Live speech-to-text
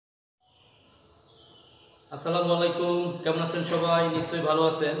আসসালামু আলাইকুম, কেমন আছেন সবাই? নিশ্চয়ই ভালো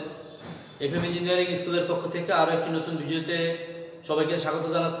আছেন। এফএম ইঞ্জিনিয়ারিং স্কুলের পক্ষ থেকে আরও একটি নতুন ভিডিওতে সবাইকে স্বাগত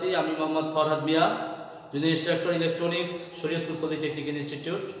জানাচ্ছি। আমি মোহাম্মদ ফরহাদ মিয়া, junior instructor electronics, Shariatpur polytechnic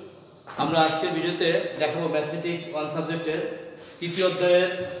institute. আমরা আজকের ভিডিওতে দেখাবো ম্যাথমেটিক্স 1 সাবজেক্টের তৃতীয় অধ্যায়ের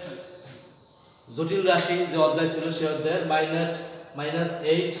জটিল রাশি যে অধ্যায় ছিল সেই অধ্যায়ের -8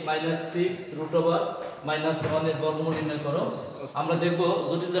 -6 √(-1) এর বর্গমূল নির্ণয় করো। আমরা দেখব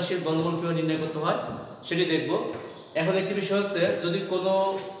জটিল রাশির বর্গমূল কিভাবে নির্ণয় করতে হয় সেটি দেখব। এখন একটি বিষয় হচ্ছে, যদি কোনো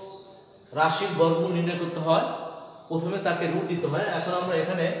রাশির বর্গমূল নির্ণয় করতে হয় প্রথমে তাকে রুট দিতে হয়। এখন আমরা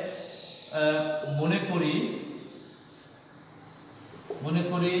এখানে মনে করি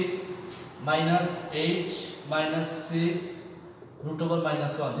 -8 -6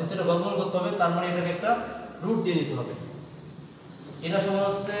 √(-1) যেহেতু এটা বর্গমূল করতে হবে, তার মানে এটাকে একটা রুট দিয়ে দিতে হবে। এটা সমান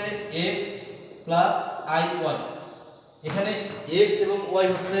হচ্ছে x + iy। এখানে x এবং y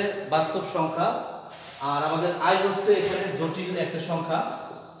হচ্ছে বাস্তব সংখ্যা, আর আমাদের i হচ্ছে এখানে জটিল একটা সংখ্যা।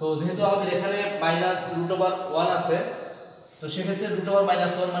 তো যেহেতু আমাদের এখানে -√(1) আছে, তো সেক্ষেত্রে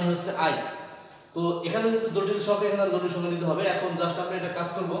 √(-1) মানে হচ্ছে i। তো এখানে জটিল সংখ্যা, এখানে জটিল সংখ্যা নিতে হবে। এখন জাস্ট আমরা এটা কাজ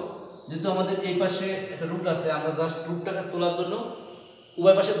করব, যেহেতু আমাদের এই পাশে একটা রুট আছে, আমরা জাস্ট রুটটাকে তোলার জন্য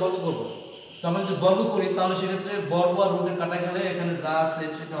উভয় পাশে বর্গ করব। তো আমরা যদি বর্গ করি তাহলে সেক্ষেত্রে বর্গ আর রুটের কাটা গেলে এখানে যা আছে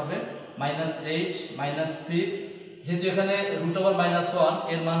সেটা হবে -8 -6। যেহেতু এখানে √(-1)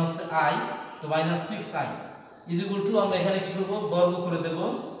 এর মান হচ্ছে i, তো -6i = আমরা এখানে কি করব, বর্গ করে দেব।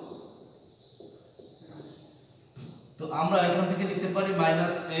 তো আমরা এখান থেকে লিখতে পারি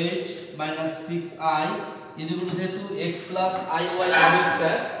 -8 -6i যেহেতু x + iy²।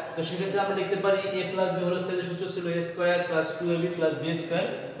 তো সেক্ষেত্রে আমরা লিখতে পারি a + b² এর সূত্র ছিল a² + 2ab + b²।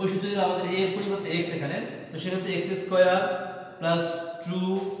 ওই সূত্রে আমাদের a এর পরিবর্তে x এখানে, তো সেক্ষেত্রে x² +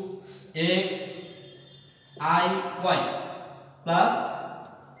 2xiy প্লাস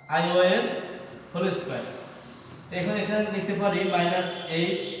iy এর হোল স্কয়ার। এখানে লিখতে পারি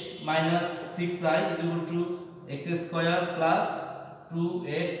 -8 -6i x² +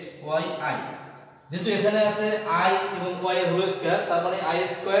 2xyi। যেহেতু এখানে আছে i এবং y এর হোল স্কয়ার, তার মানে i²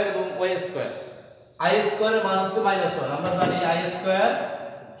 এবং y²। i² এর মান হচ্ছে -1। আমরা জানি i²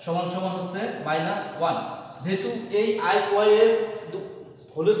 সমান হচ্ছে -1। যেহেতু এই i y এর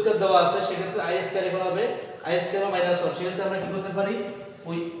হোল স্কয়ার দেওয়া আছে, সেক্ষেত্রে i² এখন হবে i² - 1। সেক্ষেত্রে আমরা কি করতে পারি,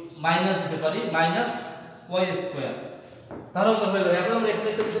 ওই মাইনাস দিতে পারি -y²। তাহলে আমাদের হয়ে যাবে। এখন আমরা এখানে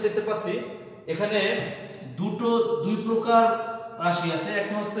একটা বিষয় দেখতে পাচ্ছি, এখানে দুই প্রকার রাশি আছে,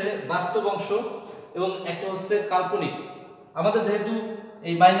 একটা হচ্ছে বাস্তব অংশ এবং একটা হচ্ছে কাল্পনিক। আমাদের যেহেতু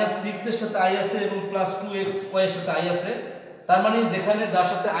এই -6 এর সাথে i আছে এবং +2xy এর সাথে i আছে, তার মানে যেখানে যার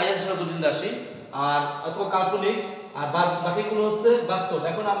সাথে i আছে সেটা জটিল রাশি আর অথবা কাল্পনিক, আর বাকিগুলো হচ্ছে বাস্তব।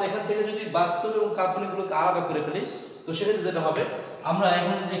 এখন আমরা এখান থেকে যদি বাস্তব এবং কাল্পনিকগুলোকে আলাদা করে ফেলি, তো সেক্ষেত্রে যেটা হবে, আমরা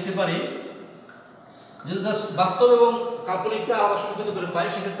এখন লিখতে পারি যদি বাস্তব এবং কাল্পনিকটা আলাদা সমীকৃত করে পাই,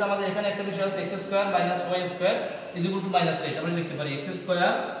 সেক্ষেত্রে আমাদের এখানে একটা বিষয় আছে x² - y² = -8। আমরা লিখতে পারি x² -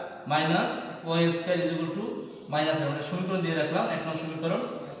 y² = -8। আমরা সমীকরণ দিয়ে রাখলাম, এক নং সমীকরণ।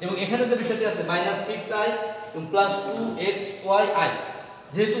 এবং এখানে যে বিষয়টি আছে -6i এবং +2xyi,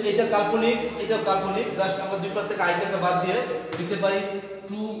 যেহেতু এটা কাল্পনিক এটাও কাল্পনিক, জাস্ট আমরা দুই পাশ থেকে i টাকে বাদ দিয়ে লিখতে পারি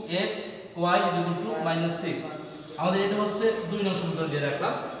 2xy = -6। আমাদের এটা হচ্ছে 2 নং সমীকরণ দিয়ে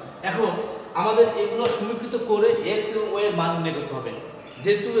রাখলাম। এখন আমাদের এগুলো সমীকৃত করে x এবং y এর মান নির্ণয় করতে হবে।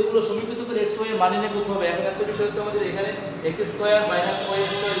 যেহেতু এগুলো সমীকৃত করে x y এর মান নির্ণয় করতে হবে, এখন একটা বিষয় হচ্ছে আমাদের এখানে x² - y² =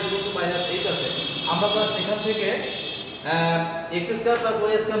 -8 আছে। আমরা জাস্ট এখান থেকে x² +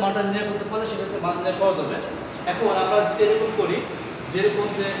 y² মানটা নির্ণয় করতে পারলে সেক্ষেত্রে মান নির্ণয় সহজ হবে। এখন আমরা এরকম করি, যেরকম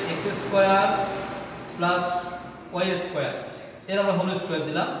যে x² + y² এর আমরা হোল স্কয়ার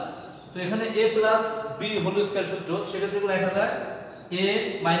দিলাম। তো এখানে a + b হোল স্কয়ার সূত্র, সেক্ষেত্রে এগুলো লেখা যায় a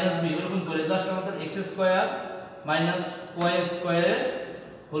 - b এরকম করে জাস্ট আমাদের x² - y²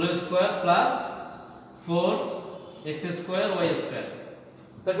 whole square plus 4x² y²।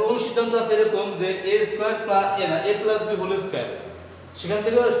 তারপর অন্য সিদ্ধান্ত আছে এরকম যে a² + b হোল স্কয়ার, সেখান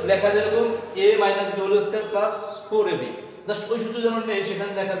থেকে লেখা যায় এরকম a - b whole square plus 4ab। Just ওই সূত্র যেমন নেই,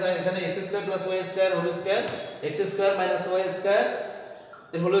 সেখানে দেখা যায় এখানে x² + y² whole square, x² - y²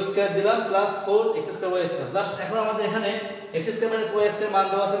 এর হোল স্কয়ার দিলাম প্লাস 4x² y²। জাস্ট এখন আমাদের এখানে x² - y² মান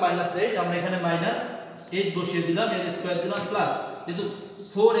দেওয়া আছে -8, আমরা এখানে -8 বসিয়ে দিলাম, এর স্কয়ার দিলাম প্লাস, যেহেতু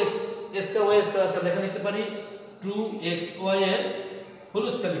 4x² y² আছে, আমরা এখানে লিখতে পারি 2xy এর হোল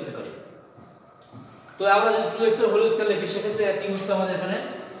স্কয়ার লিখতে পারি। তো আমরা যদি 2x এর হোল স্কয়ার লিখি, সেক্ষেত্রে কি হচ্ছে আমাদের এখানে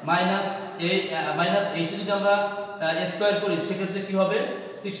 -8 যদি আমরা স্কয়ার করি, সেক্ষেত্রে কি হবে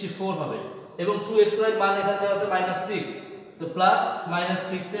 64 হবে। এবং 2xy এর মান এখানে দেওয়া আছে -6, তো প্লাস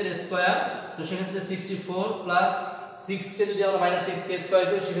 -6 এর স্কয়ার, তো সেক্ষেত্রে 64 + 6 কে যদি আমরা -6 কে স্কয়ার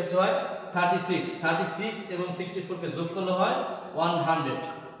করি সেক্ষেত্রে হয় 36 এবং 64 কে যোগ করলে হয় 100।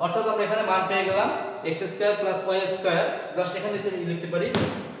 অর্থাৎ আমরা এখানে মান পেয়ে গেলাম x² + y² জাস্ট এখানে লিখতে পারি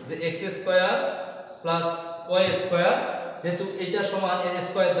যে x² + y² যেহেতু এটা সমান এর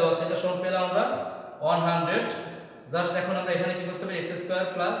স্কয়ার দেওয়া আছে এটা সমান পেলাম আমরা 100। জাস্ট এখন আমরা এখানে কি করতে পারি x² +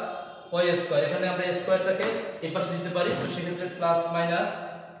 y² এখানে আমরা স্কয়ারটাকে এই পাশে দিতে পারি তো সেক্ষেত্রে প্লাস মাইনাস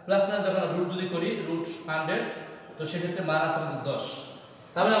যখন রুট যদি করি √100 তো সেক্ষেত্রে মান আসবে আমাদের 10।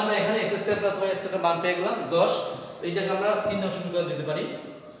 তাহলে আমরা এখানে x² + y² এর মান পেয়ে গেলাম 10। এইটাকে আমরা 3 নং সমীকরণ দিতে পারি।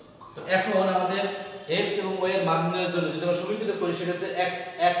 তো এখন আমাদের x এবং y এর মান নির্ণয়ের জন্য যদি আমরা সমীকরণ করি সেক্ষেত্রে x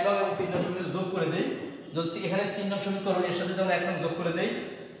 1 নং এবং 3 নং সমীকরণ যোগ করে দেই। যদি এখানে 3 নং সমীকরণ এর সাথে যদি আমরা 1 নং যোগ করে দেই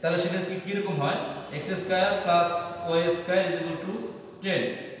তাহলে সেক্ষেত্রে কি রকম হয় x² + y² = 10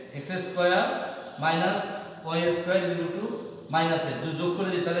 x² - y² = -8 যদি যোগ করে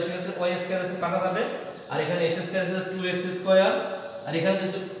দিই তাহলে সেক্ষেত্রে y² আছে কাটা যাবে আর এখানে x² আছে 2x² আর এখানে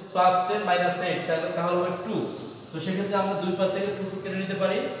যদি +10 - 8 তাহলে হবে 2। তো সেক্ষেত্রে আমরা দুই পাশ থেকে 2 কেটে নিতে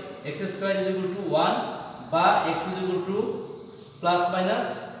পারি x² = 1 বা x ±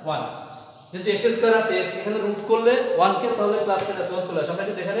 1। যদি x² আছে x এখানে রুট করলে 1 কে তাহলে +1 চলে আসে। আমরা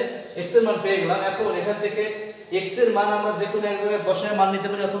কিন্তু এখানে x এর মান পেয়ে গেলাম। এখন এখান থেকে x এর মান আমরা যে কোনো এক জায়গায় বসায় মান নিতে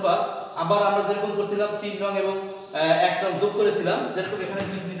পারি অথবা আবার আমরা যেরকম করছিলাম 3 নং এবং 1 নং যোগ করেছিলাম যেরকম এখানে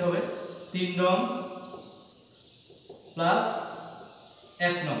লিখে নিতে হবে 3 নং প্লাস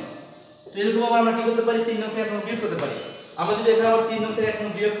 1 নং। তো এরকম আমরা কি করতে পারি 3 নং থেকে 1 নং বিয়োগ করতে পারি। আমরা যদি এখানে আবার 3 নং থেকে 1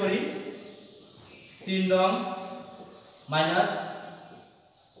 নং বিয়োগ করি 3 নং মাইনাস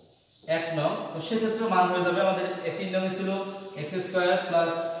 1 নং তো সেক্ষেত্রে মান হয়ে যাবে আমাদের 3 নং ছিল x² +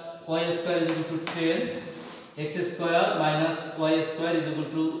 y² = 10 x² - y² =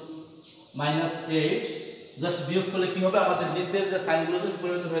 -8 just বিয়োগ করলে কি হবে আমাদের নিচের যে সাইনগুলো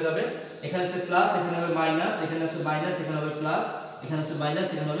পরিবর্তন হয়ে যাবে এখানে আছে প্লাস এখানে হবে মাইনাস এখানে আছে মাইনাস এখানে হবে প্লাস এখানে আছে মাইনাস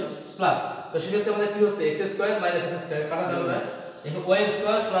এখানে হবে প্লাস। তো সেক্ষেত্রে আমাদের কি হচ্ছে x² - x² কাটা দেওয়া যায় এখানে y² +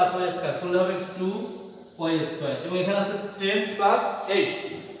 y² করলে হবে 2y² এবং এখানে আছে 10 + 8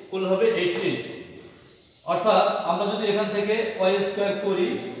 করলে হবে 18। অর্থাৎ আমরা যদি এখান থেকে y² করি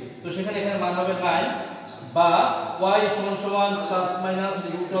তো সেখানে এখানে মান হবে 9 বা y = ± √9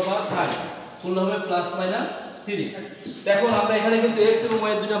 করলে হবে +-3। এখন আমরা এখানে কিন্তু x এবং y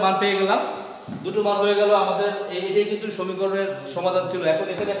এর দুটো মান পেয়ে গেলাম। দুটো মান হয়ে গেল আমাদের এইটাই কিন্তু সমীকরণের সমাধান ছিল। এখন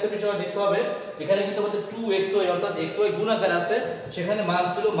এখানে একটা বিষয় দেখতে হবে এখানে কিন্তু আমাদের 2xy অর্থাৎ xy গুণাকার আছে সেখানে মান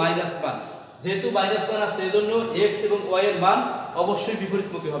ছিল -1। যেহেতু -1 আছে এজন্য x এবং y এর মান অবশ্যই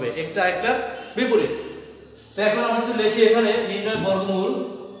বিপরীতমুখী হবে একটা বিপরীত। তো এখন আমরা যদি লিখি এখানে নির্ণয় বর্গমূল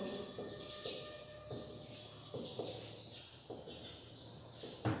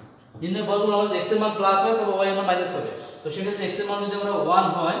আমাদের x এর মান প্লাস হয় তবে y এর মান মাইনাস হবে। তো সেক্ষেত্রে x এর মান যদি আমরা 1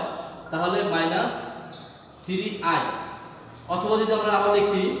 হয় তাহলে -3i অথবা যদি আমরা আবার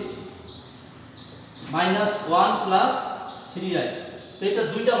লিখি -1 + 3i তো এটা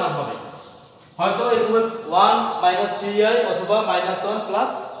দুইটা মান হবে হয়তো এরকম 1 - 3i অথবা -1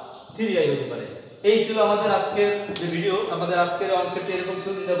 + 3i হতে পারে। এই ছিল আমাদের আজকের যে ভিডিও আমাদের আজকের অঙ্কটি এরকম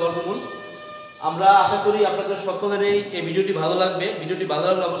ছিল বর্গমূল। আমরা আশা করি আপনাদের সকলের এই ভিডিওটি ভালো লাগবে। ভিডিওটি ভালো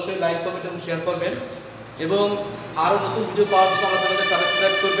লাগলে অবশ্যই লাইক কমেন্ট এবং শেয়ার করবেন এবং আরো নতুন ভিডিও পাওয়ার জন্য আমার চ্যানেলটি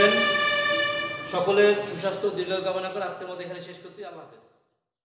সাবস্ক্রাইব করবেন। সকলের সুস্বাস্থ্য দীর্ঘায়ু কামনা করে আজকের মতো এখানে শেষ করছি। আল্লাহ হাফেজ।